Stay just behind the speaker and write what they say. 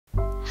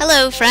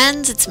Hello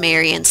friends, it's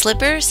Mary and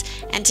Slippers,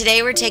 and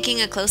today we're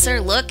taking a closer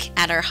look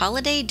at our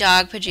holiday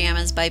dog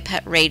pajamas by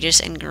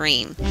Petrageous in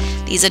green.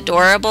 These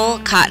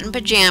adorable cotton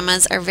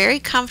pajamas are very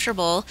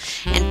comfortable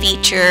and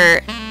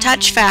feature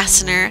touch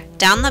fastener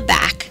down the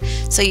back,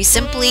 so you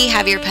simply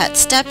have your pet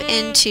step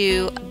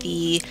into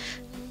the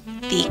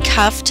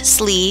cuffed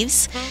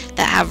sleeves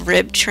that have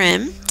rib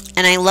trim.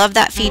 And I love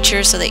that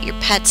feature so that your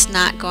pet's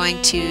not going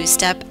to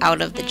step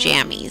out of the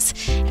jammies.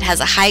 It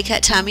has a high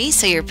cut tummy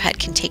so your pet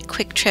can take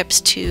quick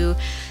trips to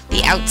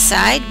the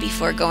outside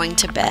before going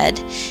to bed.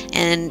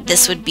 And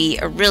this would be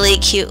a really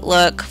cute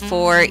look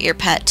for your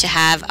pet to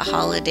have a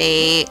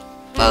holiday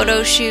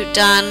photo shoot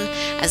done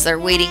as they're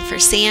waiting for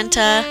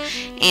Santa.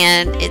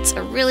 And it's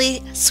a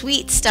really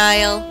sweet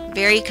style,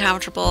 very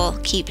comfortable,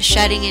 keep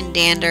shedding and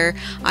dander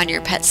on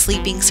your pet's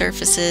sleeping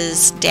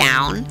surfaces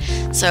down.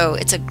 So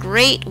it's a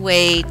great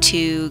way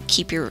to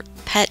keep your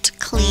pet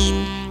clean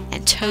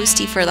and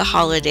toasty for the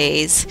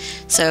holidays.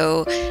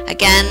 So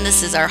again,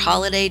 this is our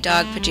holiday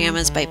dog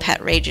pajamas by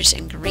Petrageous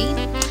in green,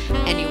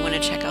 and you want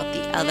to check out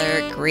the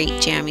other great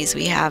jammies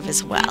we have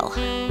as well.